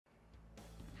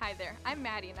Hi there, I'm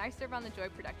Maddie and I serve on the Joy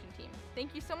production team.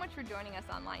 Thank you so much for joining us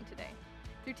online today.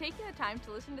 Through taking the time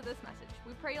to listen to this message,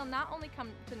 we pray you'll not only come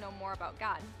to know more about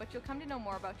God, but you'll come to know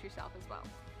more about yourself as well.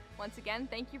 Once again,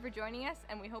 thank you for joining us,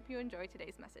 and we hope you enjoy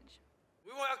today's message.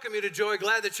 We welcome you to Joy.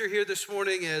 Glad that you're here this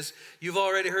morning. As you've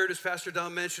already heard, as Pastor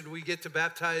Don mentioned, we get to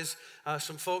baptize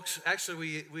some folks.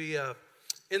 Actually, we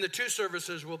in the two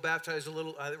services, we'll baptize a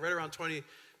little, right around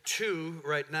 22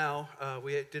 right now.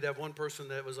 We did have one person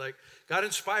that was like, got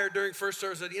inspired during first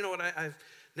service, said, you know what, I've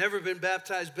never been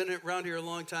baptized, been around here a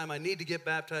long time, I need to get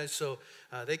baptized. So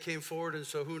they came forward, and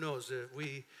so who knows,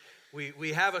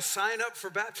 we have a sign up for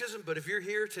baptism, but if you're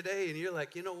here today and you're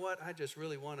like, you know what, I just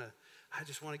want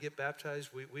to get baptized.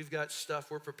 We've got stuff.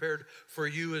 We're prepared for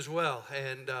you as well.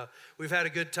 And we've had a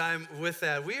good time with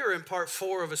that. We are in part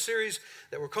 4 of a series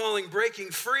that we're calling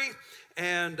Breaking Free.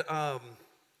 And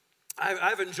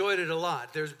I've enjoyed it a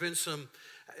lot. There's been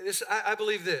I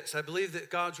believe this. I believe that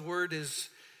God's word is,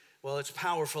 well, it's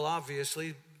powerful,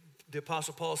 obviously. The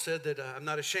Apostle Paul said that I'm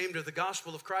not ashamed of the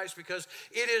gospel of Christ because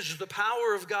it is the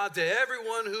power of God to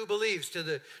everyone who believes, to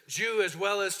the Jew as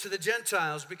well as to the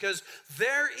Gentiles, because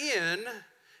therein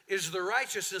is the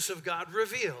righteousness of God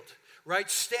revealed,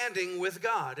 right standing with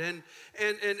God. And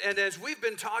as we've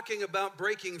been talking about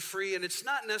breaking free, and it's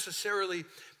not necessarily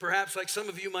perhaps like some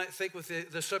of you might think with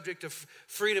the subject of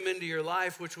freedom into your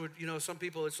life, which would, some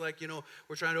people, it's like,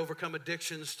 we're trying to overcome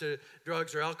addictions to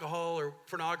drugs or alcohol or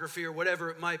pornography or whatever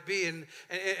it might be. And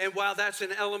while that's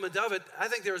an element of it, I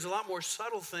think there's a lot more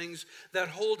subtle things that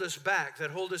hold us back,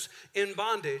 that hold us in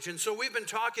bondage. And so we've been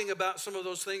talking about some of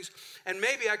those things. And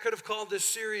maybe I could have called this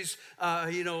series,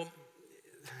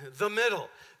 the middle,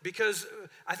 because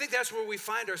I think that's where we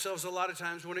find ourselves a lot of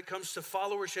times when it comes to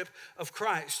followership of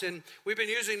Christ. And we've been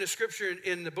using the scripture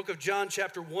in the book of John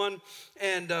chapter 1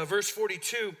 and verse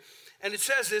 42. And it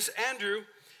says this: Andrew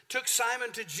took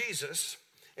Simon to Jesus.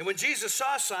 And when Jesus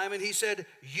saw Simon, he said,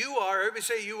 "You are," everybody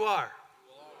say, "You are."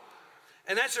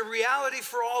 And that's a reality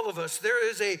for all of us. There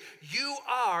is a "you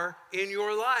are" in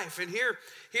your life. And here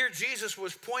Jesus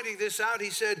was pointing this out. He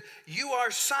said, "You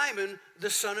are Simon, the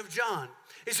son of John."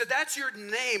 He said, that's your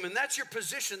name and that's your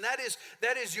position. That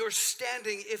is your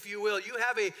standing, if you will. You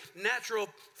have a natural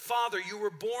father. You were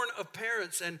born of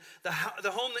parents, and the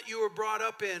home that you were brought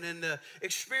up in and the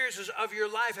experiences of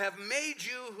your life have made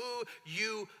you who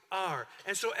you are.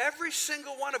 And so every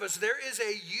single one of us, there is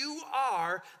a "you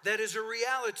are" that is a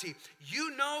reality.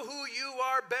 You know who you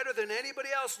are better than anybody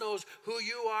else knows who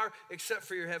you are except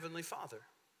for your heavenly Father.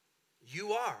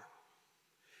 You are.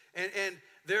 And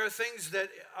there are things that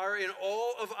are in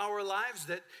all of our lives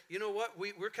that,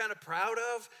 we're kind of proud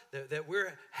of, that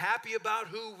we're happy about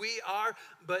who we are,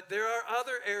 but there are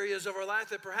other areas of our life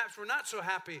that perhaps we're not so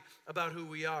happy about who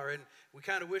we are, and we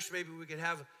kind of wish maybe we could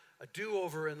have a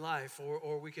do-over in life,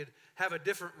 or we could have a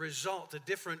different result, a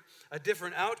different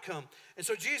outcome. And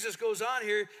so Jesus goes on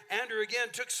here. Andrew again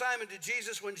took Simon to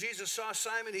Jesus. When Jesus saw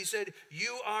Simon, he said,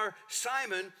 "You are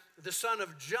Simon, the son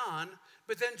of John."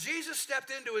 But then Jesus stepped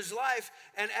into his life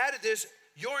and added this: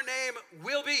 "Your name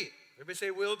will be." Everybody say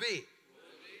will be.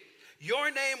 Will be. Your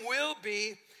name will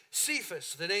be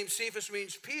Cephas. The name Cephas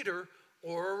means Peter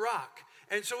or a rock.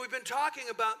 And so we've been talking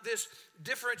about this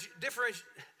difference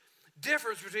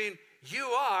between "you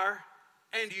are"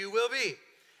 and "you will be."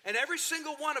 And every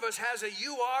single one of us has a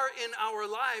 "you are" in our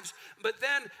lives. But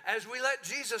then as we let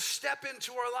Jesus step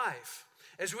into our life,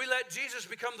 as we let Jesus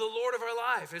become the Lord of our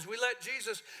life, as we let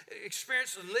Jesus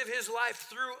experience and live his life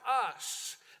through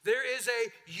us, there is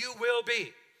a "you will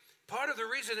be." Part of the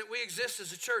reason that we exist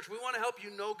as a church, we want to help you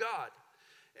know God.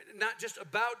 Not just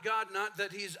about God, not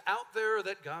that he's out there or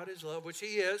that God is love, which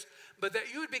he is, but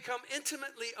that you would become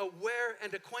intimately aware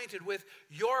and acquainted with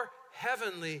your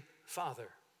heavenly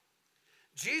Father.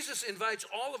 Jesus invites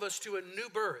all of us to a new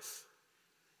birth.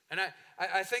 And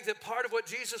I think that part of what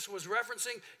Jesus was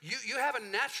referencing, you have a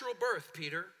natural birth,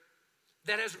 Peter,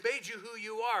 that has made you who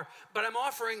you are, but I'm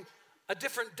offering a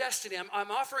different destiny.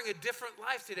 I'm offering a different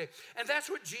life today. And that's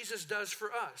what Jesus does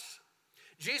for us.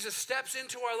 Jesus steps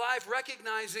into our life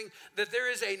recognizing that there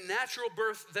is a natural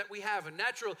birth that we have, and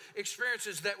natural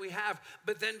experiences that we have,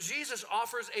 but then Jesus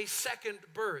offers a second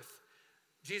birth.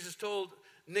 Jesus told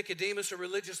Nicodemus, a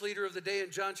religious leader of the day, in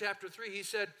John chapter 3, he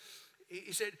said,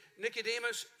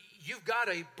 "Nicodemus, you've got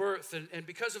a birth, and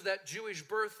because of that Jewish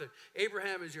birth, that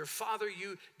Abraham is your father,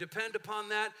 you depend upon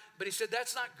that. But he said,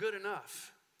 that's not good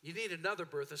enough. You need another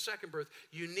birth, a second birth.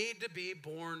 You need to be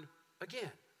born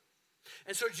again."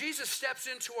 And so Jesus steps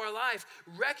into our life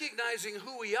recognizing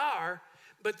who we are,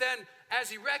 but then as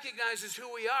he recognizes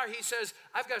who we are, he says,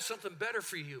 I've got something better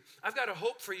for you. I've got a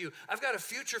hope for you. I've got a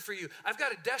future for you. I've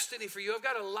got a destiny for you. I've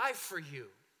got a life for you.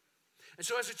 And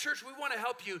so as a church, we want to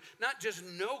help you not just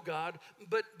know God,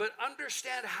 but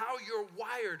understand how you're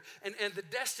wired and the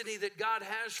destiny that God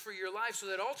has for your life so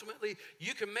that ultimately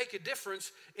you can make a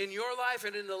difference in your life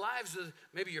and in the lives of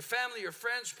maybe your family, your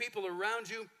friends, people around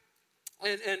you,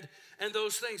 and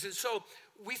those things. And so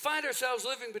we find ourselves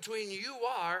living between you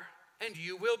are and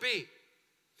you will be.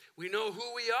 We know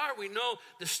who we are. We know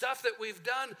the stuff that we've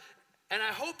done. And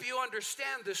I hope you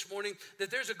understand this morning that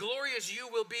there's a glorious you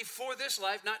will be for this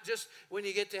life, not just when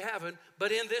you get to heaven,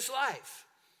 but in this life.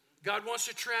 God wants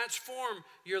to transform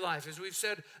your life. As we've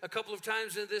said a couple of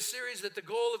times in this series, that the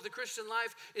goal of the Christian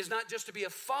life is not just to be a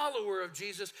follower of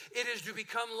Jesus, it is to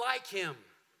become like him.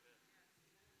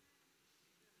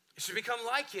 It's to become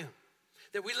like him.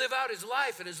 That we live out his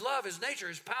life and his love, his nature,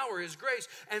 his power, his grace,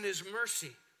 and his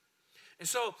mercy. And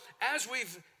so as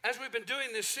we've been doing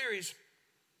this series,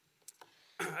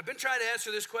 I've been trying to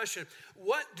answer this question.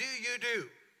 What do you do?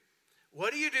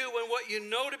 What do you do when what you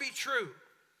know to be true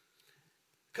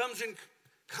comes in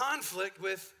conflict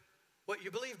with what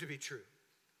you believe to be true?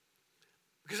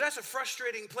 Because that's a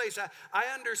frustrating place. I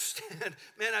understand,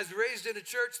 man, I was raised in a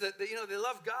church that they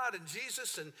love God and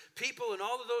Jesus and people and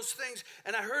all of those things.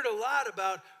 And I heard a lot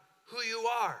about who you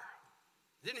are.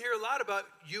 Didn't hear a lot about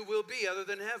you will be other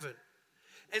than heaven.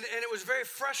 And it was very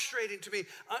frustrating to me,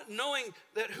 knowing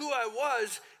that who I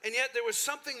was, and yet there was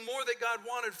something more that God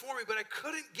wanted for me, but I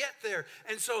couldn't get there.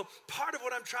 And so part of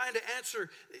what I'm trying to answer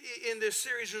in this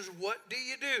series is, what do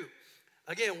you do?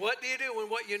 Again, what do you do when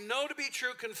what you know to be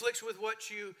true conflicts with what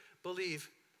you believe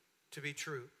to be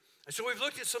true? And so we've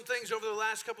looked at some things over the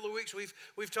last couple of weeks.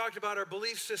 We've talked about our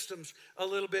belief systems a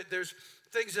little bit. There's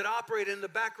things that operate in the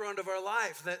background of our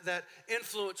life that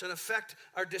influence and affect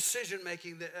our decision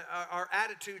making, our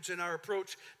attitudes and our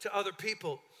approach to other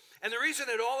people. And the reason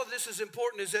that all of this is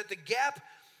important is that the gap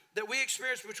that we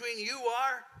experience between you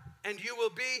are and you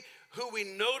will be, who we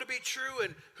know to be true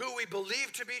and who we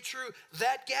believe to be true,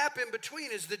 that gap in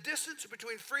between is the distance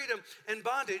between freedom and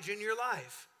bondage in your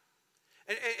life.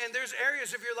 And there's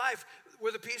areas of your life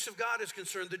where the peace of God is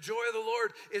concerned, the joy of the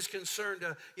Lord is concerned,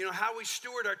 how we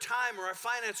steward our time or our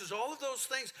finances. All of those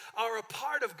things are a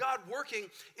part of God working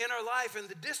in our life. And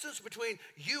the distance between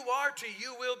you are to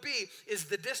you will be is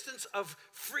the distance of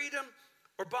freedom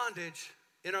or bondage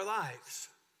in our lives.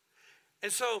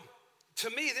 And so, to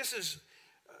me, this is,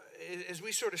 as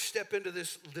we sort of step into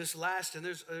this last, and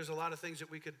there's a lot of things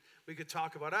that we could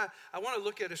talk about. I want to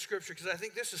look at a scripture because I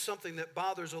think this is something that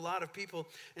bothers a lot of people.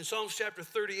 In Psalms chapter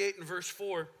 38 and verse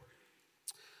 4,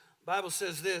 the Bible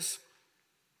says this: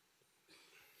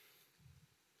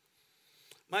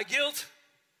 "My guilt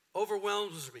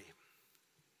overwhelms me.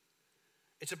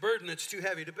 It's a burden that's too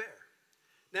heavy to bear."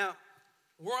 Now,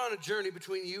 we're on a journey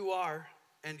between you are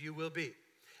and you will be.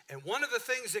 And one of the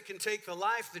things that can take the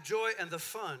life, the joy, and the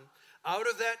fun out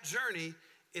of that journey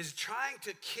is trying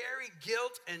to carry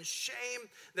guilt and shame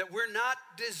that we're not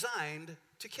designed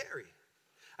to carry.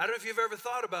 I don't know if you've ever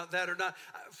thought about that or not.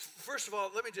 First of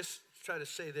all, let me just try to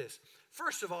say this.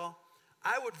 First of all,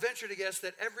 I would venture to guess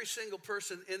that every single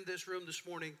person in this room this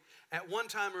morning at one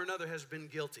time or another has been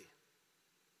guilty.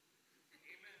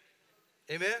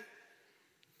 Amen? Amen?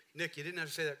 Nick, you didn't have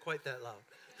to say that quite that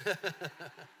loud.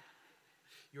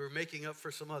 You were making up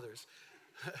for some others.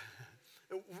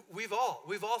 We've all,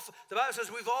 the Bible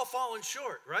says we've all fallen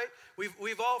short, right?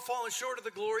 We've all fallen short of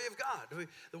the glory of God.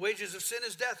 The wages of sin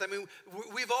is death. I mean,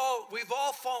 we've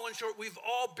all fallen short. We've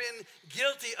all been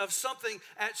guilty of something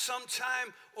at some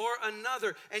time or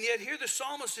another. And yet here the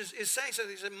psalmist is saying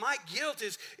something. He said, my guilt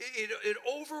it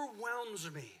overwhelms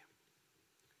me.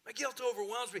 My guilt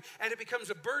overwhelms me, and it becomes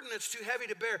a burden that's too heavy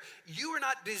to bear. You are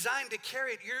not designed to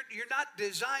carry it. You're not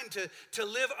designed to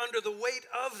live under the weight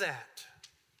of that.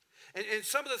 And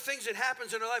some of the things that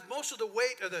happens in our life, most of the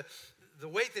weight or the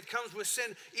weight that comes with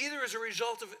sin, either as a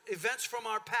result of events from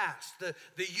our past, the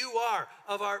you are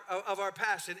of our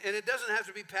past. And it doesn't have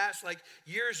to be past like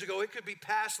years ago. It could be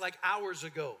past like hours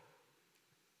ago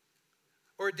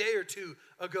or a day or two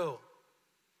ago.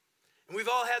 And we've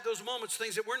all had those moments,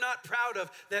 things that we're not proud of,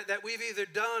 that we've either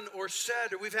done or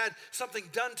said, or we've had something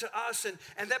done to us,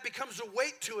 and that becomes a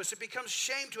weight to us. It becomes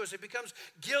shame to us. It becomes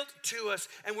guilt to us,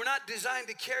 and we're not designed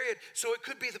to carry it. So it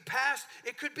could be the past.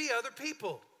 It could be other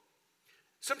people.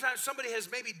 Sometimes somebody has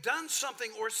maybe done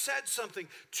something or said something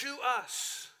to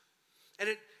us, and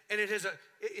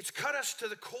it's cut us to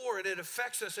the core, and it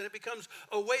affects us, and it becomes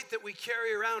a weight that we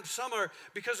carry around. Some are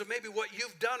because of maybe what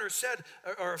you've done or said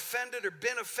or offended or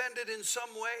been offended in some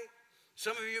way.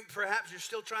 Some of you, perhaps you're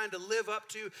still trying to live up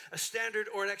to a standard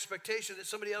or an expectation that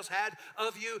somebody else had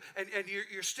of you, and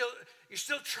you're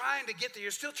still trying to get there.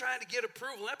 You're still trying to get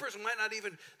approval. That person might not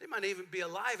even be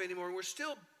alive anymore, and we're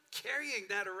still carrying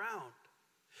that around.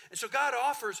 And so God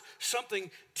offers something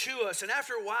to us, and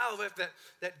after a while,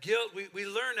 that guilt, we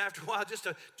learn after a while just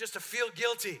to feel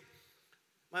guilty.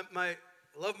 I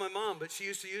love my mom, but she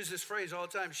used to use this phrase all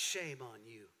the time: shame on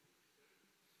you.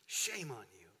 Shame on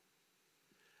you.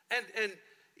 And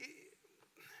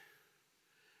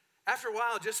after a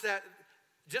while, just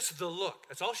the look.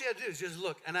 That's all she had to do is just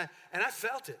look. And I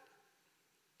felt it.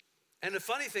 And the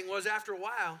funny thing was, after a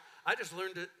while, I just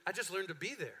learned to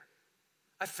be there.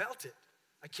 I felt it.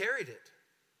 I carried it.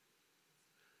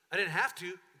 I didn't have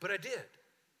to, but I did.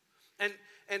 And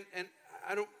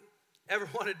I don't ever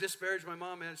want to disparage my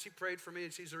mom, man. She prayed for me,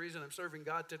 and she's the reason I'm serving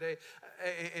God today.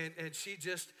 And she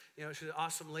just, she's an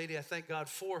awesome lady. I thank God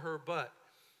for her, but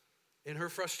in her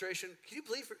frustration, can you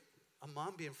believe a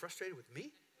mom being frustrated with me?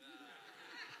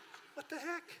 What the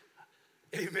heck?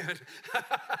 Amen.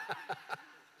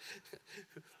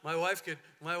 My wife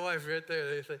right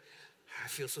there, they say, I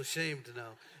feel so ashamed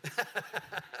now.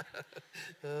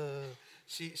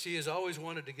 She has always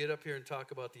wanted to get up here and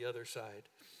talk about the other side.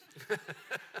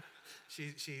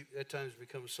 She at times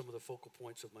becomes some of the focal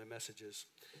points of my messages.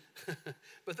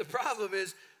 But the problem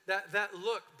is that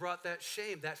look brought that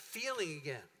shame, that feeling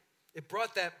again. It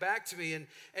brought that back to me, and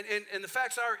the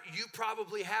facts are, you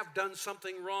probably have done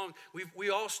something wrong. We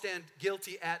all stand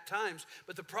guilty at times,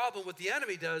 but the problem what the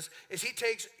enemy does is he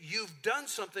takes you've done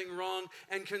something wrong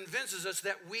and convinces us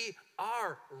that we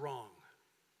are wrong.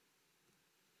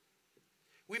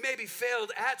 We may be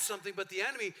failed at something, but the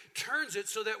enemy turns it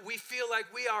so that we feel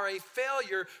like we are a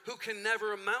failure who can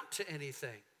never amount to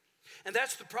anything. And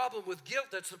that's the problem with guilt.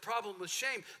 That's the problem with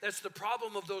shame. That's the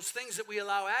problem of those things that we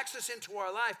allow access into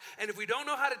our life. And if we don't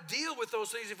know how to deal with those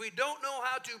things, if we don't know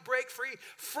how to break free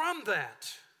from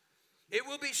that, it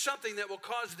will be something that will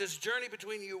cause this journey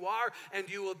between you and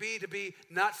you will be to be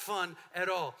not fun at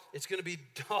all. It's going to be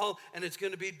dull and it's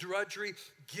going to be drudgery.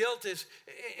 Guilt is,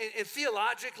 and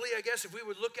theologically, I guess if we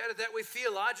would look at it that way,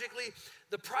 theologically,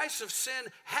 the price of sin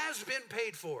has been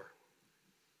paid for.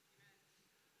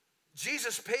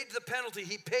 Jesus paid the penalty.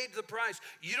 He paid the price.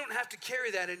 You don't have to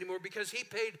carry that anymore because he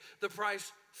paid the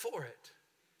price for it.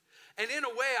 And in a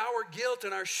way, our guilt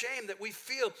and our shame that we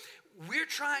feel, we're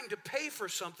trying to pay for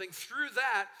something through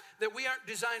that we aren't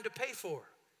designed to pay for.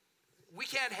 We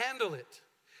can't handle it.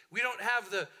 We don't have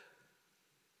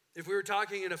if we were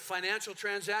talking in a financial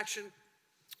transaction,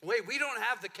 we don't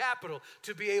have the capital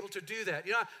to be able to do that.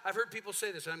 I've heard people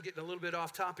say this, and I'm getting a little bit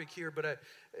off topic here, but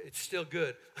it's still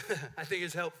good. I think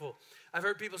it's helpful. I've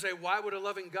heard people say, why would a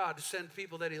loving God send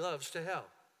people that he loves to hell?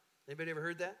 Anybody ever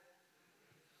heard that?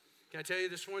 Can I tell you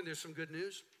this morning, there's some good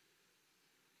news?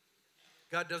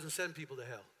 God doesn't send people to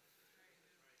hell.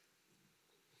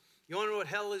 You want to know what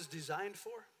hell is designed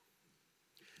for?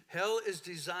 Hell is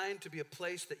designed to be a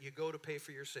place that you go to pay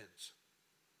for your sins.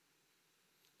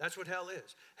 That's what hell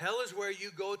is. Hell is where you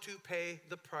go to pay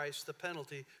the price, the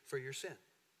penalty for your sin.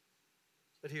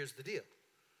 But here's the deal.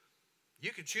 You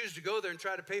can choose to go there and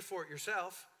try to pay for it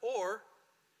yourself, or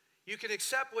you can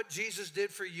accept what Jesus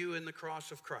did for you in the cross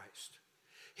of Christ.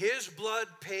 His blood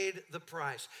paid the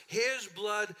price. His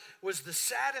blood was the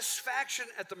satisfaction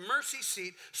at the mercy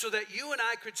seat so that you and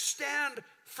I could stand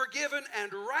forgiven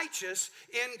and righteous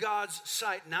in God's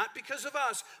sight. Not because of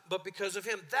us, but because of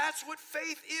him. That's what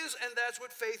faith is, and that's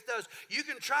what faith does. You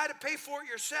can try to pay for it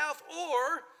yourself,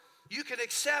 or you can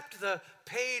accept the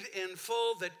paid in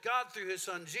full that God, through his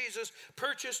son Jesus,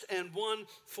 purchased and won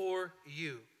for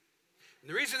you. And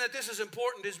the reason that this is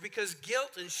important is because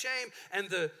guilt and shame and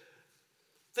the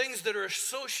things that are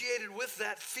associated with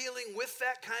that feeling, with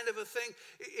that kind of a thing,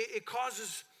 it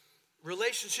causes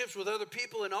relationships with other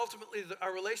people and ultimately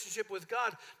our relationship with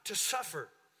God to suffer.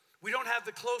 We don't have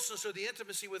the closeness or the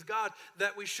intimacy with God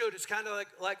that we should. It's kind of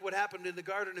like what happened in the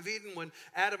Garden of Eden when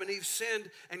Adam and Eve sinned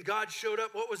and God showed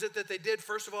up. What was it that they did?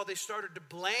 First of all, they started to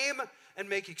blame and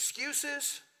make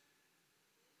excuses.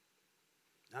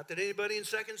 Not that anybody in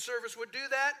second service would do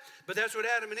that, but that's what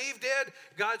Adam and Eve did.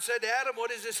 God said to Adam,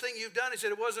 what is this thing you've done? He said,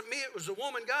 it wasn't me, it was the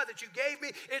woman, God, that you gave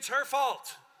me. It's her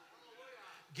fault.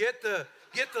 Get the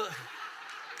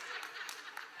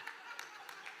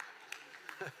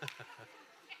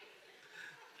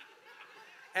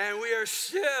And we are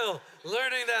still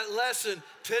learning that lesson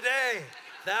today,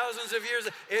 thousands of years.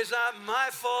 It's not my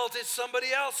fault, it's somebody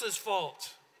else's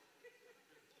fault.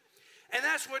 And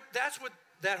that's what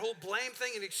that whole blame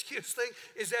thing and excuse thing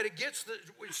is that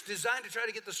it's designed to try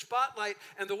to get the spotlight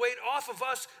and the weight off of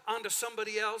us onto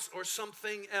somebody else or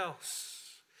something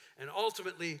else. And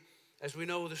ultimately, as we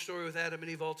know the story with Adam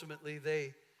and Eve, ultimately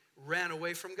they ran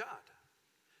away from God.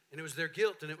 And it was their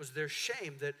guilt and it was their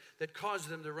shame that caused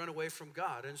them to run away from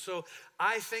God. And so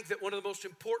I think that one of the most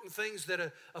important things that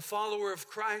a follower of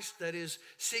Christ that is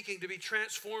seeking to be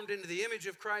transformed into the image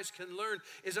of Christ can learn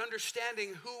is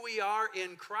understanding who we are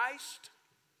in Christ.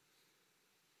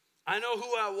 I know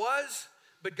who I was,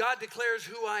 but God declares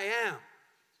who I am.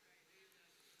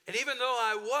 And even though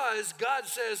I was, God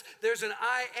says there's an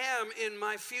I am in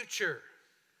my future.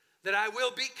 That I will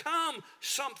become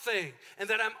something and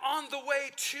that I'm on the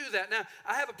way to that. Now,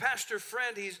 I have a pastor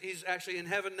friend. He's actually in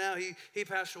heaven now. He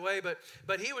passed away,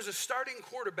 but he was a starting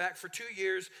quarterback for 2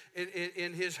 years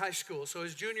in his high school. So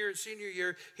his junior and senior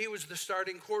year, he was the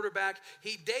starting quarterback.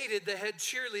 He dated the head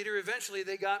cheerleader. Eventually,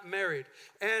 they got married.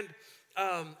 And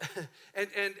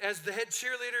as the head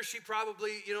cheerleader, she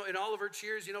probably, in all of her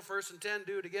cheers, 1st and 10,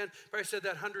 do it again. Probably said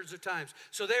that hundreds of times.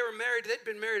 So they were married. They'd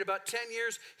been married about 10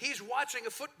 years. He's watching a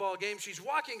football game. She's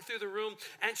walking through the room,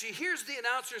 and she hears the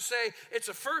announcer say, it's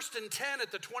a 1st and 10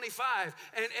 at the 25.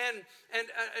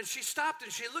 And she stopped,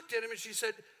 and she looked at him, and she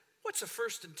said, what's a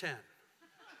 1st and 10?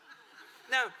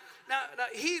 Now,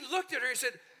 he looked at her and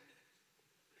said,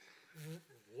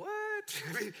 what?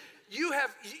 I mean,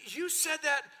 you said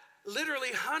that literally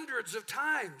hundreds of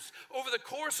times over the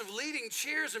course of leading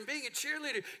cheers and being a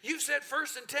cheerleader. You've said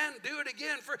 1st and 10, do it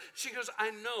again. She goes,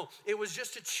 I know, it was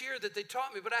just a cheer that they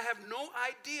taught me, but I have no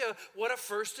idea what a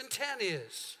 1st and 10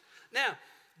 is. Now,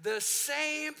 the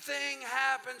same thing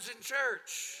happens in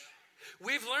church.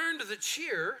 We've learned the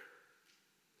cheer,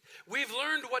 we've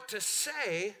learned what to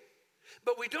say,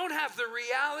 but we don't have the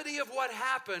reality of what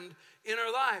happened in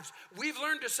our lives. We've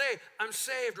learned to say, I'm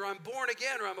saved, or I'm born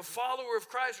again, or I'm a follower of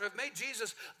Christ, or I've made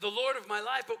Jesus the Lord of my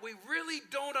life, but we really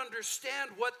don't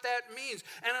understand what that means.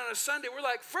 And on a Sunday, we're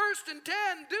like, 1st and 10,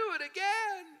 do it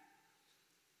again.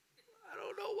 I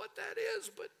don't know what that is,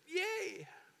 but yay.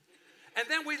 And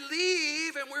then we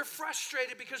leave and we're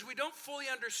frustrated because we don't fully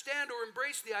understand or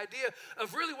embrace the idea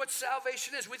of really what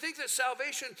salvation is. We think that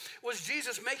salvation was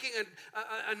Jesus making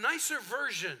a nicer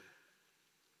version.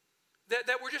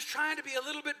 That we're just trying to be a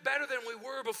little bit better than we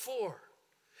were before.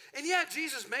 And yet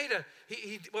Jesus made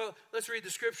well, let's read the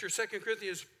scripture, 2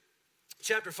 Corinthians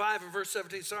chapter 5 and verse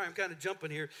 17. Sorry, I'm kind of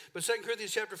jumping here. But 2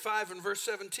 Corinthians chapter 5 and verse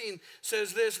 17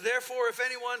 says this, therefore, if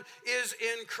anyone is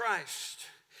in Christ,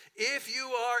 if you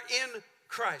are in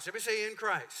Christ, everybody say in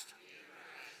Christ.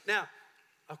 Now,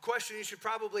 a question you should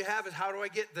probably have is, how do I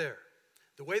get there?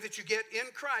 The way that you get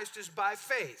in Christ is by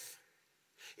faith.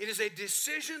 It is a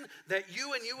decision that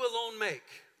you and you alone make.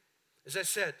 As I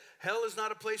said, hell is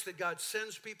not a place that God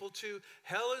sends people to.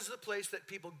 Hell is the place that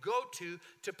people go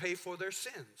to pay for their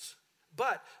sins.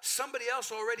 But somebody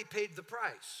else already paid the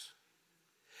price.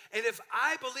 And if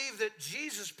I believe that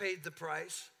Jesus paid the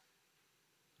price,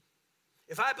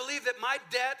 if I believe that my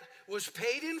debt was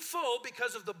paid in full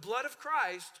because of the blood of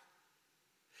Christ,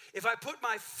 if I put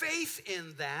my faith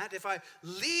in that, if I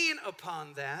lean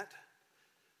upon that,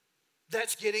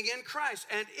 that's getting in Christ.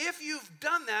 And if you've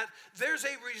done that, there's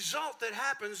a result that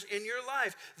happens in your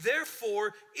life.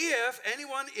 Therefore, if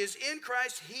anyone is in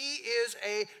Christ, he is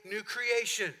a new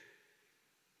creation.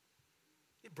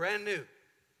 He's brand new.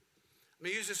 I'm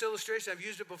going to use this illustration. I've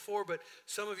used it before, but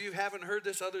some of you haven't heard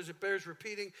this. Others, it bears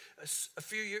repeating.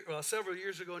 Several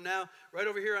years ago now, right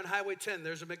over here on Highway 10,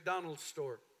 there's a McDonald's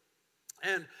store.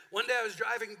 And one day I was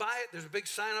driving by it. There's a big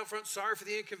sign out front, sorry for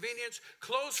the inconvenience,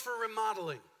 closed for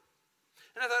remodeling.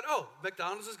 And I thought,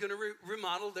 McDonald's is going to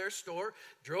remodel their store.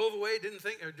 Drove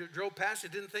past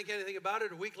it, didn't think anything about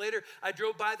it. A week later, I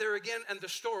drove by there again, and the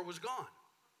store was gone.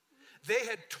 They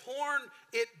had torn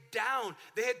it down.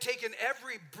 They had taken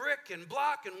every brick and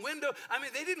block and window. I mean,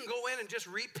 they didn't go in and just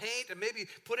repaint and maybe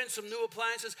put in some new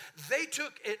appliances. They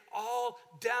took it all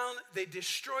down. They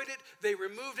destroyed it. They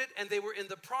removed it. And they were in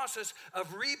the process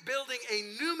of rebuilding a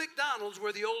new McDonald's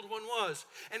where the old one was.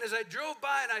 And as I drove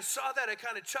by and I saw that, I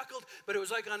kind of chuckled. But it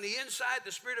was like on the inside,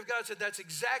 the Spirit of God said, that's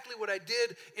exactly what I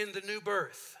did in the new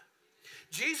birth.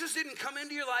 Jesus didn't come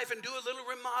into your life and do a little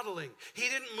remodeling. He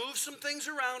didn't move some things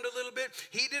around a little bit.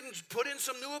 He didn't put in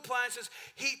some new appliances.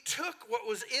 He took what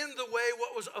was in the way,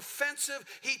 what was offensive.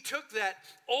 He took that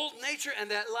old nature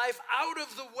and that life out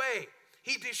of the way.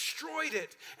 He destroyed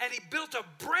it, and he built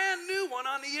a brand new one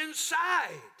on the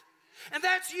inside. And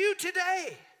that's you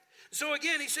today. So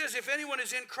again, he says, if anyone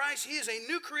is in Christ, he is a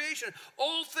new creation.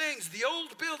 Old things, the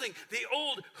old building, the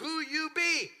old who you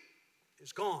be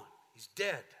is gone. He's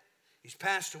dead. He's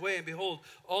passed away, and behold,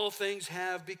 all things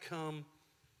have become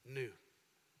new.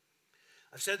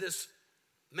 I've said this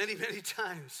many, many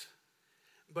times,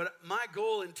 but my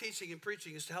goal in teaching and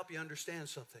preaching is to help you understand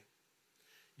something.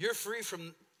 You're free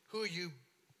from who you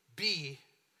be,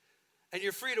 and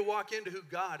you're free to walk into who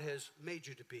God has made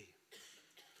you to be.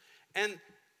 And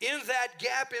in that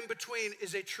gap in between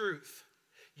is a truth.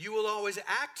 You will always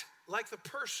act like the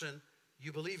person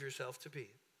you believe yourself to be.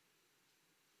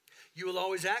 You will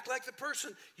always act like the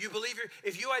person you believe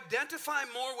if you identify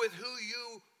more with who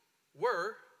you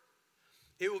were,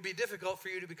 it will be difficult for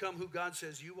you to become who God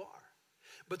says you are.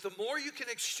 But the more you can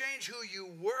exchange who you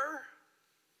were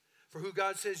for who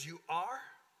God says you are,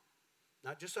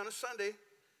 not just on a Sunday,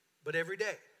 but every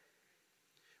day.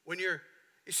 You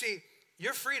see,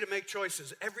 you're free to make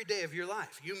choices every day of your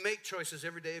life. You make choices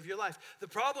every day of your life. The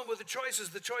problem with the choice is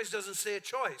the choice doesn't say a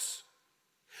choice.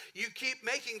 You keep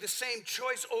making the same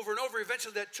choice over and over.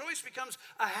 Eventually that choice becomes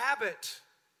a habit.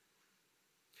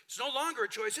 It's no longer a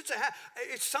choice.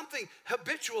 It's something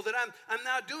habitual that I'm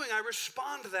now doing. I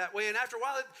respond that way. And after a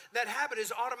while, that habit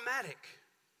is automatic.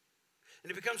 And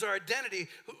it becomes our identity,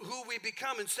 who we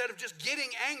become. Instead of just getting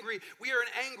angry, we are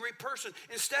an angry person.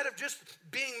 Instead of just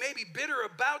being maybe bitter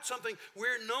about something,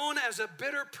 we're known as a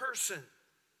bitter person.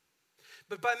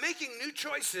 But by making new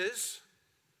choices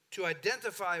to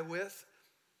identify with,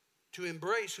 to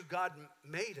embrace who God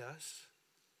made us,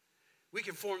 we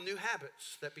can form new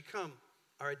habits that become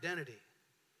our identity,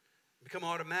 become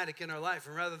automatic in our life.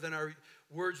 And rather than our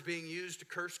words being used to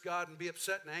curse God and be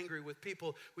upset and angry with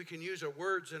people, we can use our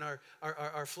words and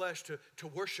our flesh to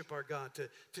worship our God,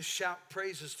 to shout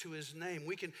praises to his name.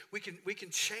 We can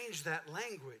change that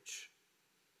language.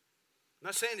 I'm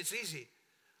not saying it's easy.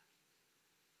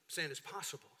 I'm saying it's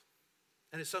possible.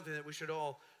 And it's something that we should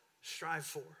all strive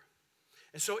for.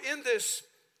 And so in this,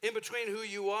 in between who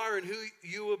you are and who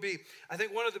you will be, I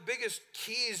think one of the biggest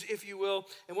keys, if you will,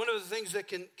 and one of the things that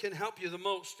can help you the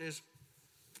most is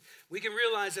we can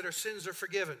realize that our sins are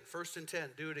forgiven, 1 and 10,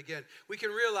 do it again. We can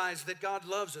realize that God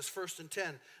loves us, 1 and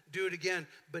 10, do it again.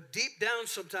 But deep down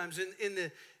sometimes in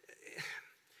the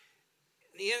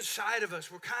inside of us,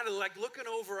 we're kind of like looking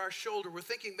over our shoulder. We're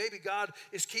thinking maybe God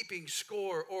is keeping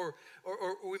score, or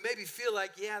we maybe feel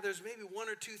like, yeah, there's maybe one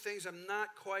or two things I'm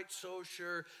not quite so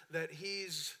sure that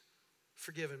he's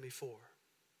forgiven me for.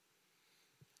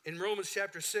 In Romans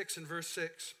chapter 6 and verse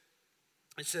 6,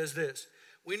 it says this: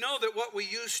 we know that what we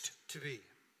used to be,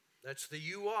 that's the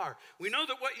you are. We know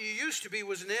that what you used to be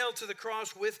was nailed to the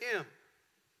cross with him.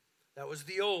 That was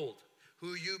the old.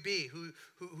 Who you be, who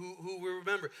we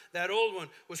remember. That old one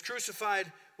was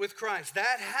crucified with Christ.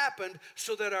 That happened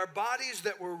so that our bodies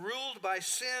that were ruled by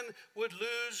sin would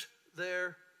lose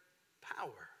their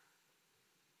power.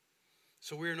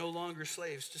 So we are no longer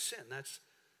slaves to sin. That's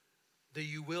the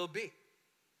you will be.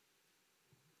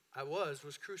 I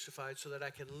was crucified so that I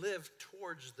can live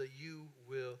towards the you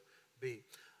will be.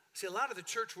 See, a lot of the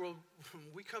church world,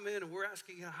 we come in and we're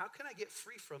asking, how can I get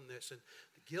free from this? And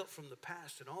the guilt from the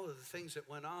past and all of the things that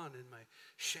went on and my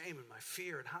shame and my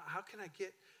fear. And how can I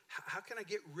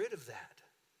get rid of that?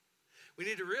 We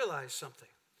need to realize something.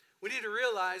 We need to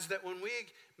realize that when we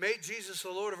made Jesus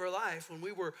the Lord of our life, when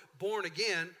we were born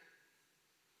again,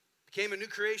 became a new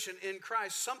creation in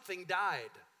Christ, something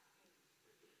died.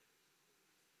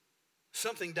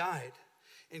 Something died.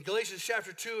 In Galatians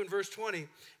chapter 2 and verse 20,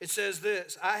 it says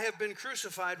this: I have been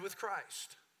crucified with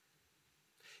Christ.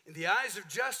 In the eyes of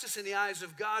justice, in the eyes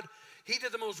of God, he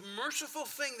did the most merciful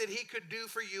thing that he could do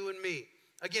for you and me.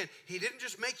 Again, he didn't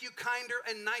just make you kinder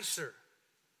and nicer.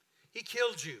 He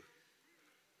killed you.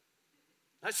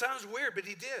 That sounds weird, but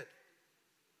he did.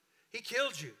 He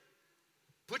killed you,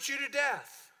 put you to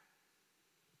death.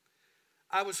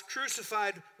 I was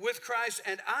crucified with Christ,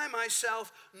 and I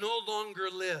myself no longer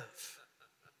live.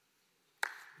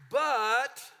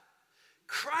 But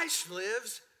Christ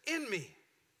lives in me.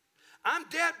 I'm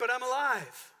dead, but I'm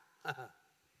alive.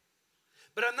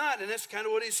 But I'm not, and that's kind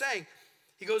of what he's saying.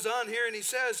 He goes on here and he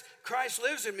says, Christ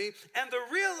lives in me, and the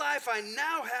real life I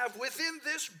now have within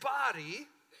this body,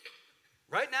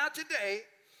 right now today,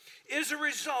 is a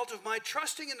result of my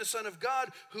trusting in the Son of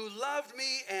God who loved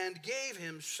me and gave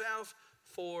himself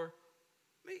for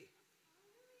me.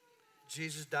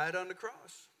 Jesus died on the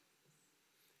cross.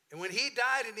 And when he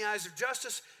died in the eyes of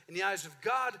justice, in the eyes of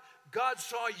God, God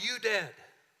saw you dead.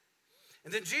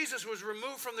 And then Jesus was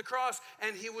removed from the cross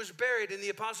and he was buried. And the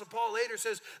Apostle Paul later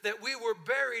says that we were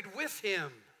buried with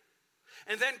him.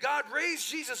 And then God raised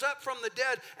Jesus up from the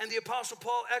dead. And the Apostle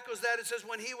Paul echoes that. It says,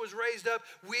 when he was raised up,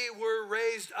 we were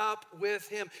raised up with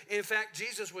him. In fact,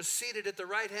 Jesus was seated at the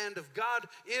right hand of God,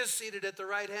 is seated at the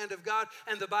right hand of God.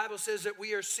 And the Bible says that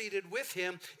we are seated with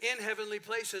him in heavenly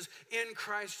places in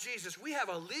Christ Jesus. We have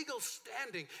a legal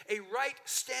standing, a right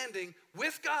standing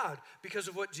with God because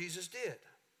of what Jesus did.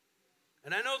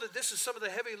 And I know that this is some of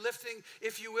the heavy lifting,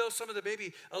 if you will, some of the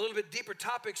maybe a little bit deeper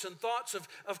topics and thoughts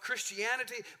of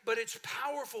Christianity, but it's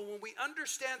powerful when we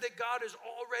understand that God has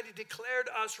already declared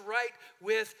us right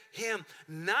with him.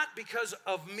 Not because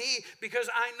of me, because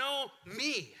I know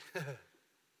me,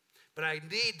 but I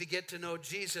need to get to know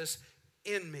Jesus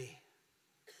in me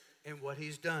and what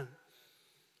he's done.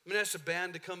 I'm going to ask the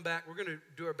band to come back. We're going to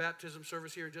do our baptism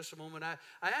service here in just a moment. I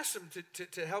asked them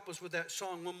to help us with that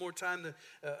song one more time,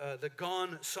 the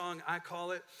Gone song, I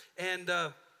call it. And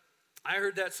I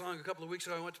heard that song a couple of weeks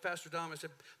ago. I went to Pastor Don. I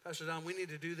said, Pastor Don, we need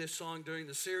to do this song during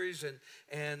the series.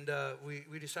 And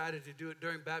we decided to do it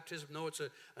during baptism. No, it's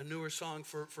a newer song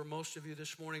for most of you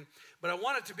this morning. But I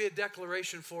want it to be a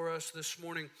declaration for us this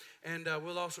morning. And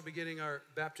we'll also be getting our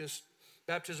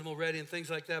baptismal ready and things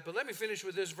like that. But let me finish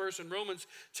with this verse in Romans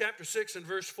chapter 6 and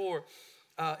verse 4.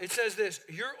 It says this,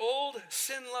 your old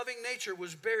sin-loving nature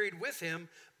was buried with him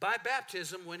by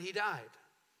baptism when he died.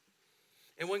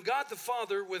 And when God the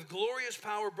Father with glorious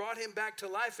power brought him back to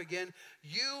life again,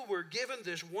 you were given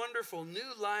this wonderful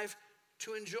new life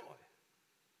to enjoy.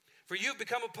 For you've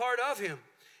become a part of him.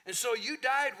 And so you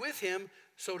died with him,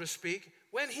 so to speak,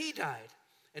 when he died.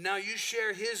 And now you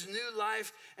share his new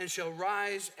life and shall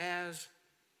rise as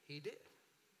he did.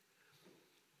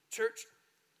 Church,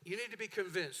 you need to be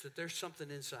convinced that there's something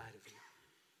inside of you.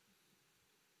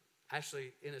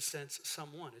 Actually, in a sense,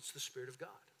 someone. It's the Spirit of God.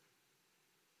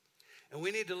 And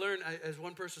we need to learn, as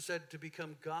one person said, to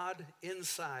become God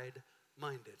inside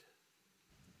minded.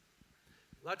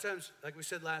 A lot of times, like we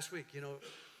said last week,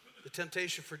 the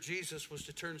temptation for Jesus was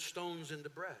to turn stones into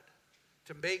bread,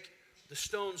 to make the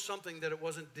stone something that it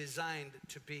wasn't designed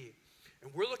to be.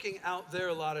 And we're looking out there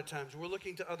a lot of times. We're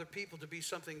looking to other people to be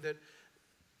something that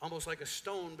almost like a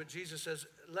stone, but Jesus says,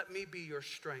 let me be your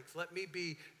strength. Let me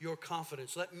be your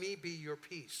confidence. Let me be your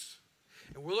peace.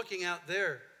 And we're looking out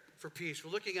there for peace.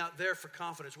 We're looking out there for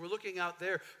confidence. We're looking out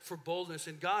there for boldness.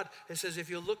 And God says, if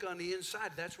you look on the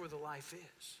inside, that's where the life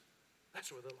is.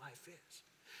 That's where the life is.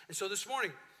 And so this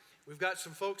morning, we've got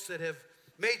some folks that have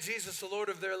made Jesus the Lord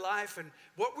of their life. And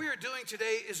what we are doing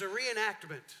today is a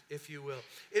reenactment, if you will.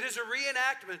 It is a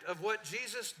reenactment of what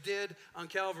Jesus did on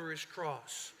Calvary's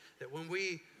cross. That when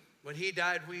he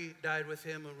died, we died with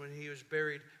him. And when he was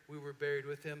buried, we were buried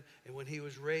with him. And when he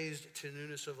was raised to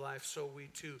newness of life, so we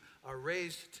too are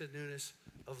raised to newness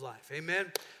of life. Amen.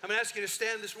 I'm going to ask you to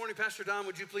stand this morning. Pastor Don,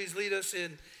 would you please lead us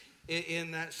in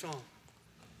that song?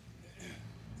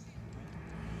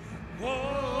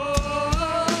 Whoa,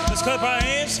 let's clap our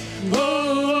hands.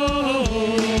 Whoa,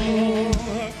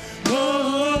 whoa, oh,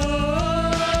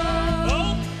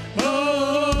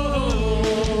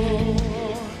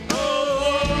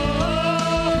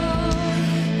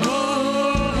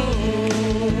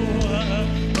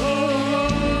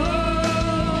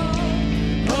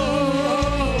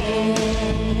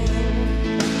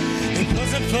 it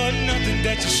wasn't for nothing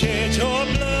that you shed your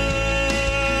blood.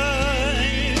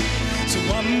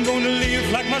 I'm gonna live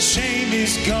like my shame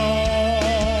is gone.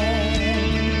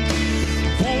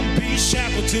 Won't be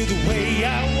shackled to the way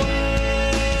I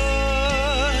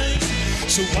was.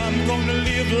 So I'm gonna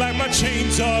live like my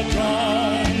chains are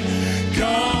gone.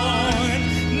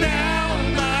 Gone. Now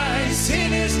my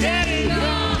sin is dead and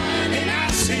gone. And I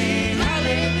sing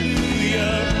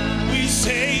hallelujah. We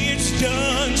say it's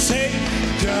done. Say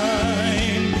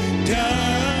done.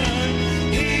 Done.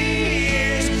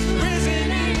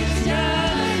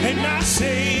 And I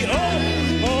say, oh,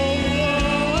 oh,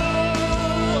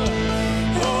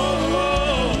 oh, oh,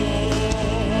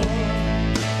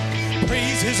 oh.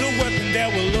 Praise is a weapon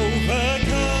that will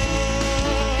overcome.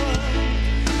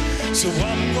 So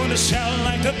I'm gonna shout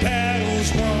like the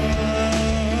battle's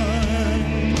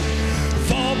won.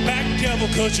 Fall back, devil,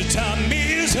 'cause your time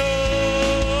is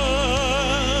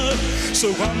up.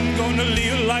 So I'm gonna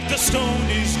live like the stone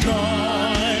is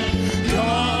gone,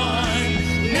 gone.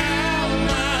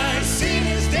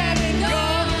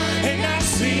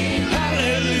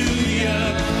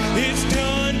 Hallelujah, it's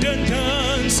done, done,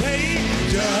 done, say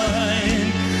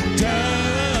done,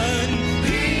 done,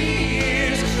 he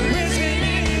is risen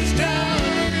and it's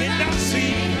done, and I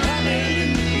sing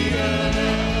hallelujah,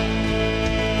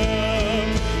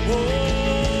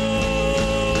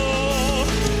 oh,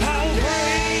 how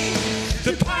great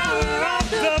the power of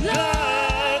the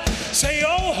blood, say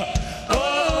oh,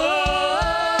 oh,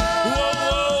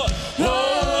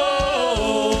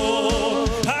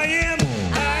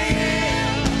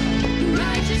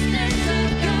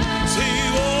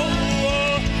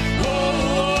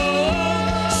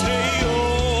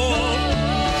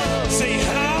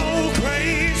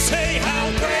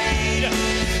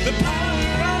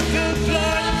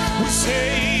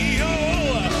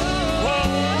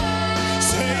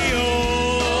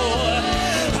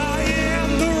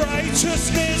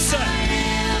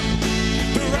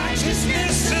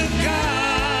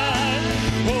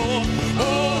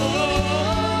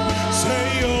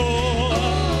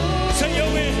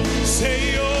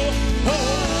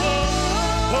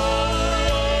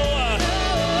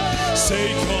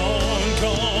 Say gone,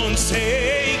 gone,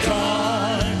 say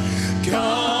gone,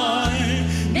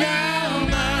 gone. Now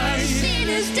my sin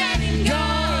is dead and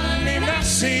gone, and I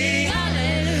sing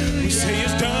hallelujah. We say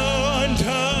it's done,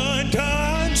 done,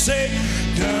 done. Say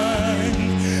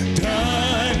done,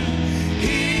 done.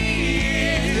 He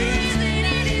is risen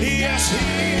and is yes, he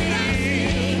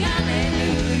is.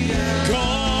 Hallelujah.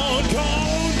 Gone,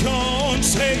 gone, gone.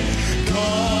 Say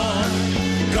gone,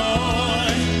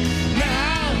 gone.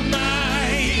 Now my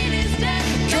sin is dead,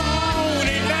 gone,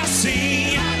 and I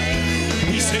sing.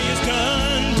 We say it's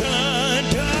done, done,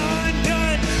 done,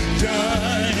 done,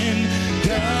 done,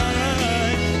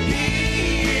 done. He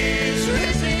is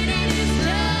risen and is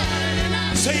done, and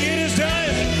I say it is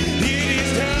done, it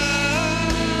is done,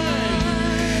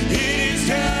 it is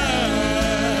done, it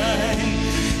is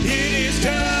done,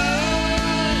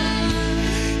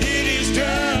 it is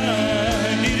done,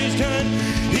 it is done,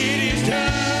 it is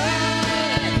done,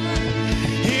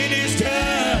 it is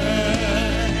done,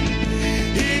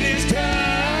 it is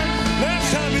done. Last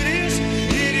time it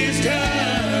is done.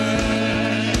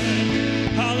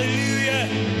 Hallelujah.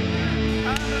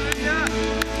 Hallelujah.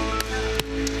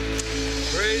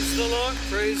 Praise the Lord.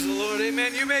 Praise the Lord.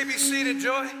 Amen. You may be seated,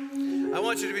 Joy. I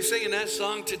want you to be singing that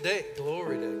song today.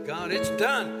 Glory to God. It's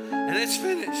done and it's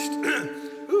finished.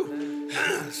 Whew.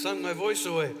 Sung my voice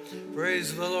away.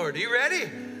 Praise the Lord. You ready?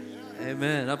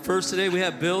 Amen. Up first today, we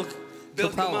have Bill. Bill,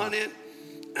 Capella. come on in.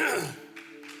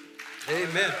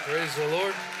 Amen. Praise the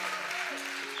Lord.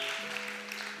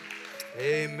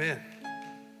 Amen.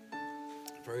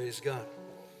 Praise God.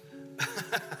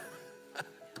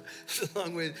 It's a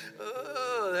long way.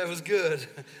 Oh, that was good.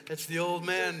 That's the old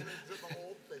man.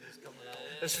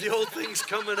 That's the old things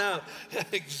coming out.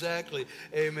 Exactly.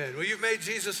 Amen. Well, you've made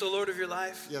Jesus the Lord of your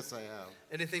life. Yes, I have.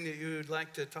 Anything that you'd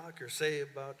like to talk or say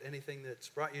about anything that's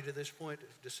brought you to this point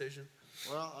of decision?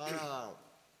 Well,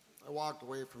 I walked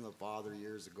away from the Father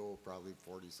years ago, probably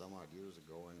 40-some odd years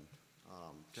ago, and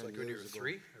It's 10 like when you years were ago,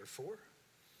 3 or 4?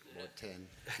 about 10,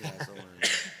 yeah, somewhere in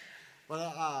there. But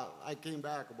I came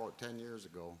back about 10 years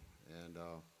ago, and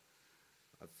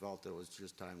I felt it was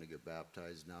just time to get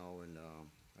baptized now, and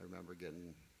I remember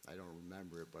I don't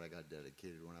remember it, but I got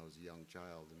dedicated when I was a young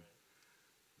child,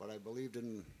 but I believed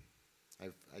in,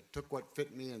 I took what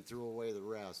fit me and threw away the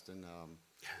rest, and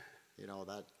you know,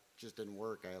 that just didn't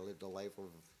work. I lived a life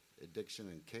of addiction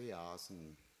and chaos,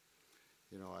 and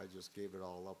you know, I just gave it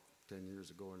all up 10 years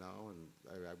ago now, and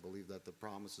I believe that the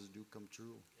promises do come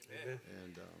true. Amen.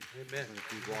 And Amen. I'm going to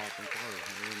keep walking forward.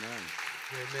 Amen.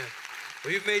 Amen.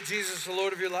 Well, you've made Jesus the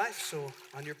Lord of your life, so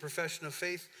on your profession of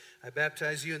faith, I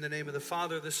baptize you in the name of the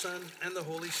Father, the Son, and the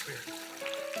Holy Spirit.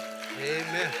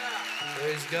 Amen.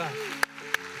 Praise God.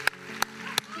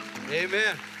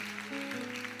 Amen.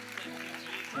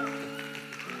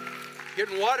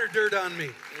 Getting water dirt on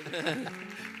me.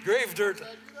 Grave dirt.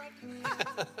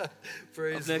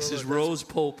 Praise Up next the is Lord. Rose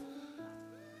Pope.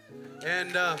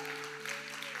 And I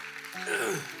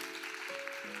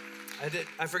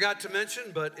forgot to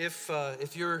mention, but if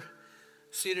you're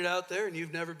seated out there and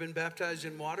you've never been baptized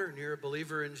in water and you're a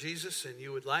believer in Jesus and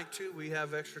you would like to, we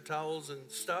have extra towels and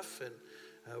stuff, and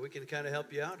we can kind of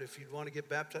help you out. If you'd want to get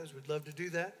baptized, we'd love to do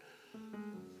that.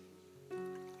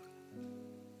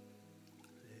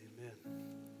 Amen.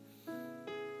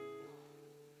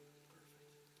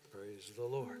 Praise the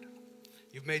Lord.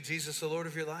 You've made Jesus the Lord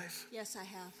of your life? Yes, I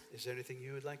have. Is there anything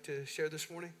you would like to share this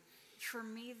morning? For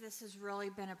me, this has really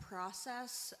been a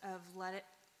process of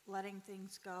letting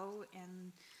things go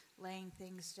and laying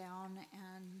things down,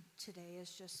 and today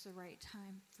is just the right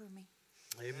time for me.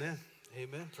 Amen.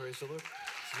 Amen. Praise the Lord.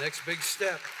 It's the next big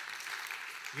step.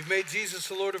 You've made Jesus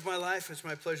the Lord of my life. It's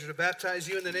my pleasure to baptize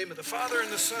you in the name of the Father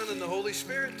and the Son and the Holy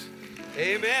Spirit.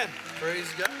 Amen.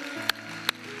 Praise God.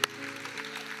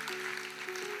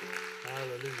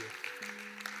 Hallelujah.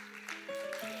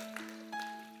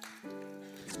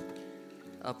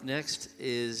 Up next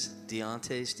is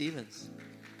Deontay Stevens.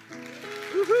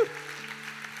 Woo-hoo.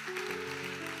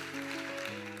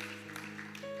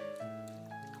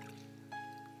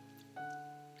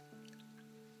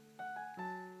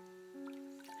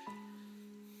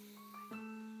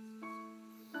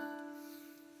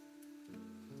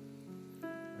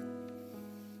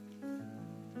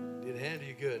 Did it handle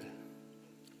you good?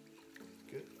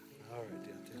 Good. All right,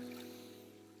 Deontay.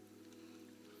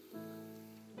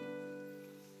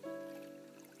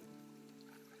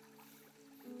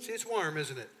 See, it's warm,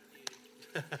 isn't it?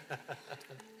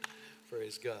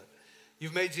 Praise God.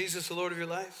 You've made Jesus the Lord of your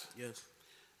life? Yes.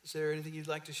 Is there anything you'd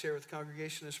like to share with the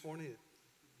congregation this morning that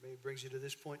maybe brings you to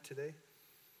this point today?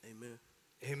 Amen.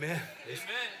 Amen.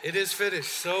 It is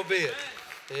finished. So be it.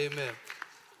 Amen.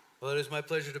 Well, it is my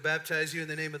pleasure to baptize you in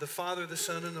the name of the Father, the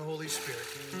Son, and the Holy Spirit.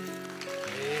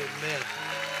 Amen.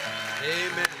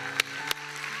 Amen.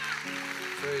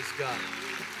 Praise God.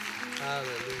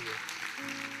 Hallelujah.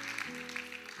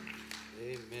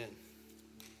 Amen.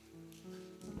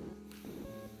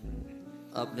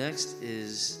 Up next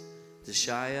is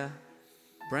Deshaya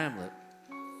Bramlett.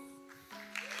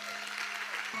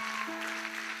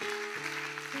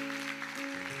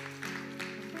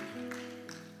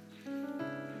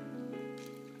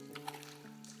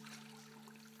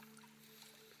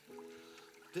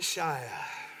 Deshaya,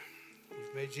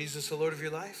 you've made Jesus the Lord of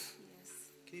your life? Yes.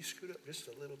 Can you scoot up just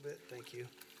a little bit? Thank you.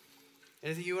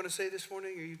 Anything you want to say this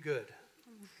morning? Are you good?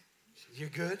 You're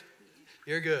good?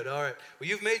 You're good. All right. Well,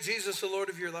 you've made Jesus the Lord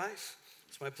of your life.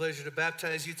 It's my pleasure to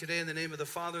baptize you today in the name of the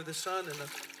Father, the Son, and the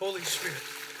Holy Spirit.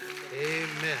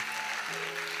 Amen.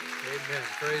 Amen.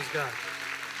 Praise God.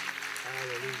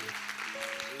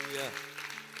 Hallelujah.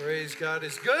 Praise God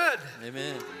is good.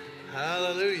 Amen.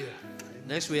 Hallelujah.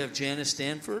 Next we have Janice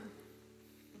Stanford.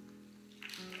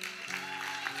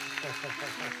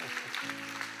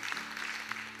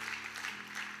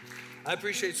 I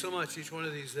appreciate so much each one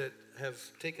of these that have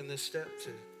taken this step to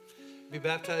be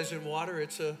baptized in water.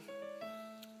 It's a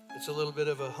little bit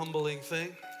of a humbling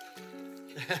thing.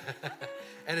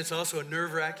 And it's also a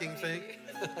nerve-wracking thing.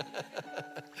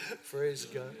 Praise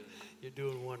God. You're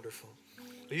doing wonderful.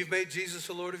 But you've made Jesus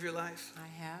the Lord of your life. I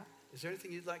have. Is there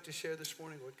anything you'd like to share this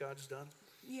morning, what God's done?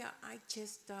 Yeah, I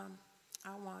just, I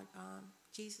want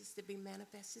Jesus to be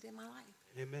manifested in my life.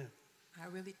 Amen. I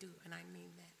really do, and I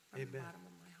mean that from the Amen. bottom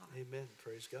of my heart. Amen.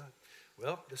 Praise God.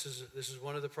 Well, this is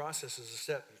one of the processes, a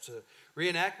step. It's a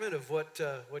reenactment of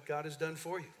what God has done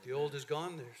for you. The old is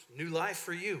gone. There's new life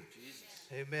for you. Jesus.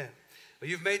 Amen. Well,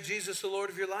 you've made Jesus the Lord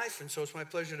of your life, and so it's my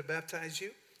pleasure to baptize you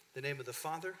in the name of the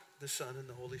Father, the Son, and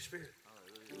the Holy Spirit.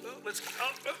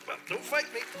 Don't fight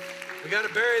me. We got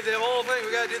to bury the whole thing.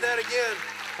 We got to do that again.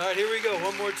 All right, here we go.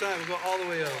 One more time. We'll go all the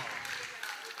way up.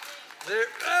 There.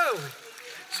 Oh,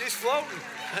 she's floating.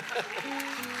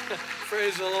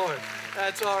 Praise the Lord.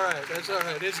 That's all right. That's all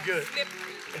right. It's good.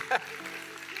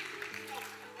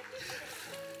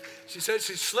 She said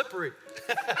she's slippery.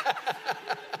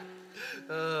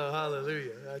 Oh,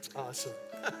 hallelujah. That's awesome.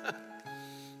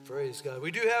 Praise God.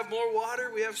 We do have more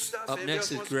water. We have stuff. Up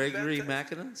next is Gregory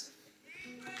McAdams.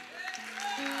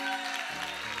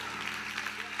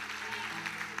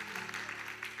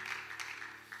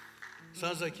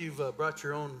 Sounds like you've brought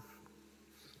your own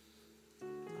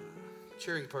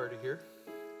cheering party here.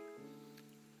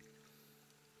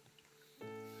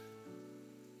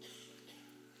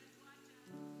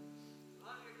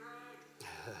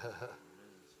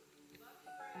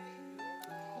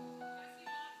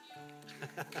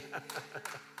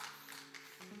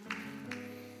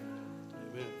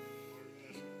 Amen.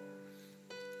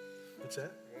 What's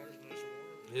that?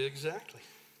 Exactly.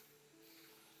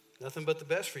 Nothing but the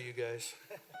best for you guys.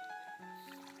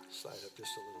 Slide up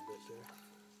just a little bit there.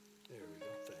 There we go.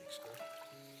 Thanks, God.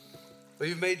 Well,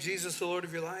 you've made Jesus the Lord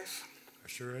of your life. I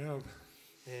sure have.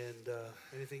 And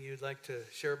anything you'd like to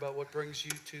share about what brings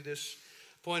you to this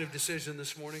point of decision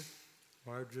this morning?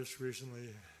 Well, I've just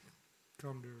recently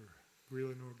come to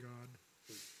really know God,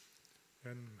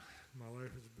 and my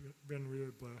life has been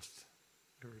really blessed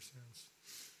ever since.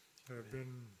 I've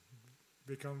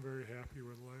become very happy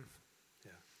with life.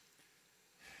 Yeah.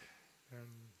 And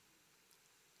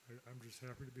I'm just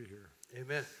happy to be here.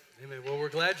 Amen. Amen. Well, we're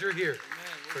glad you're here.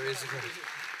 Praise God.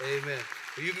 Amen.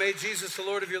 Well, you've made Jesus the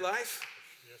Lord of your life.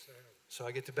 Yes, I have. So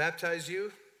I get to baptize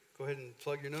you. Go ahead and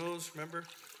plug your nose, remember?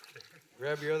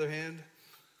 Grab your other hand.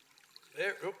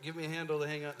 There, oh, give me a handle to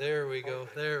hang on. There we go.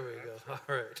 There we go. All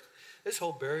right. This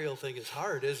whole burial thing is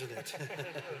hard, isn't it?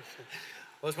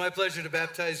 Well, it's my pleasure to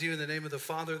baptize you in the name of the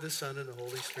Father, the Son, and the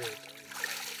Holy Spirit.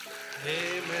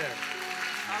 Amen.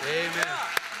 Amen.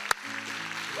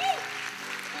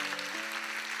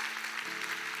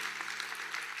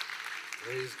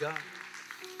 Praise God.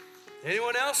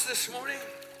 Anyone else this morning?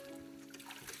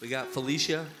 We got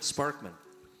Felicia Sparkman.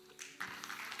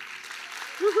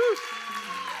 Woo-hoo.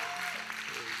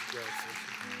 Praise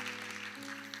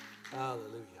God.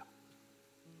 Hallelujah.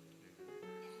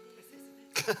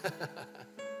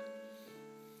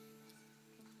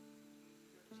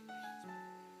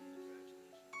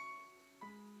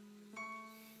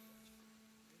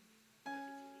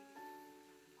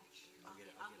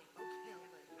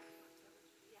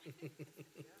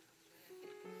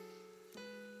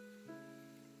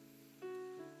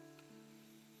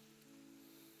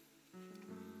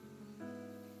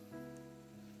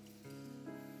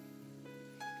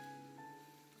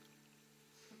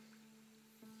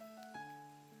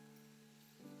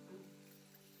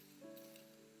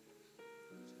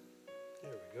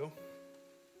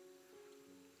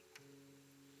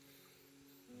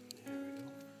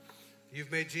 You've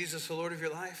made Jesus the Lord of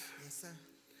your life. Yes, sir.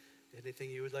 Anything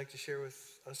you would like to share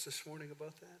with us this morning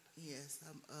about that? Yes,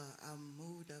 I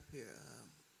moved up here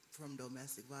from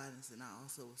domestic violence, and I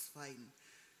also was fighting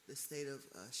the state of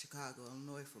Chicago,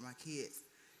 Illinois, for my kids.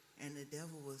 And the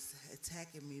devil was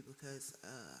attacking me because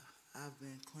I've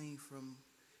been clean from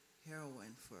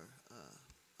heroin for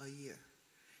a year.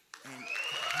 And,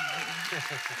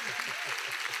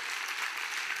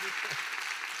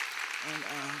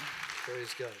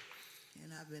 Praise God.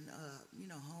 And I've been,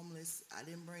 homeless. I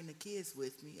didn't bring the kids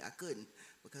with me. I couldn't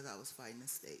because I was fighting the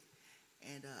state.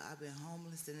 And I've been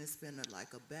homeless, and it's been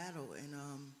like a battle. And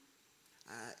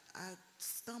I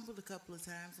stumbled a couple of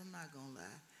times, I'm not going to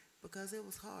lie, because it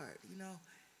was hard,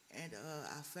 And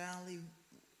I finally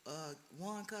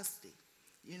won custody,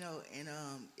 and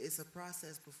it's a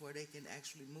process before they can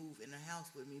actually move in the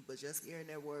house with me. But just hearing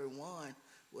that word won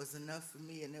was enough for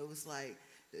me. And it was like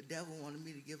the devil wanted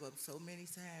me to give up so many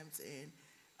times. And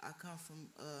I come from,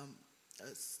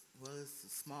 it's a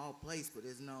small place, but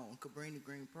it's known, Cabrini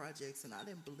Green Projects, and I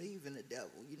didn't believe in the devil,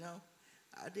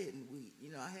 I didn't.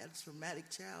 I had a traumatic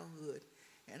childhood,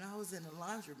 and I was in a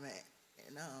laundromat,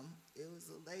 and it was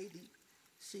a lady,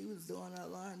 she was doing her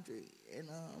laundry, and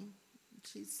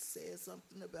she said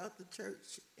something about the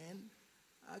church, and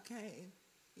I came,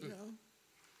 and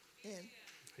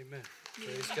Amen.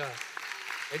 Praise God.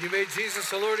 And you made Jesus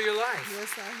the Lord of your life.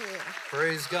 yes, I have.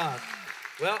 Praise God.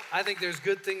 Well, I think there's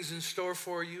good things in store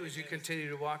for you as you continue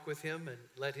to walk with him and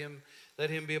let him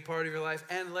be a part of your life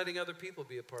and letting other people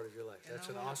be a part of your life. And That's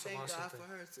I an wanna awesome, thank awesome God thing. for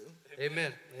her too.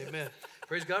 Amen. Amen.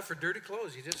 Praise God for dirty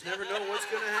clothes. You just never know what's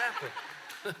going to happen.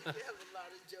 You have a lot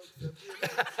of jokes up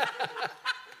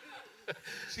here.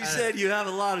 She said you have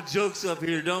a lot of jokes up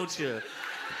here, don't you?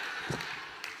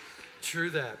 True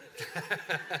that.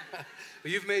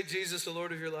 Well, you've made Jesus the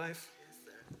Lord of your life. Yes,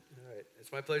 sir. All right.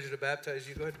 It's my pleasure to baptize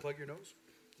you. Go ahead and plug your nose.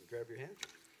 Grab your hand.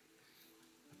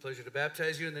 A pleasure to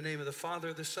baptize you in the name of the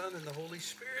Father, the Son, and the Holy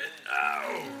Spirit.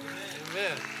 Oh,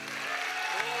 amen.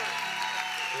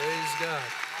 Praise God.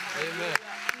 Amen.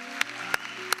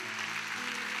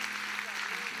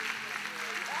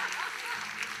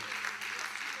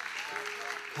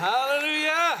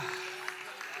 Hallelujah.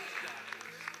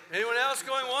 Anyone else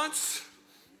going once,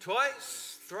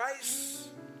 twice, thrice?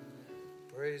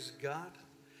 Praise God.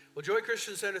 Well, Joy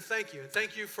Christian Center, thank you. And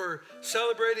thank you for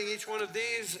celebrating each one of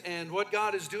these and what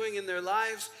God is doing in their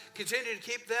lives. Continue to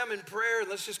keep them in prayer. And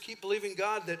let's just keep believing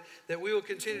God that we will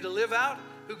continue to live out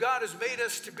who God has made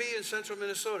us to be in central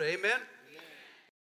Minnesota. Amen.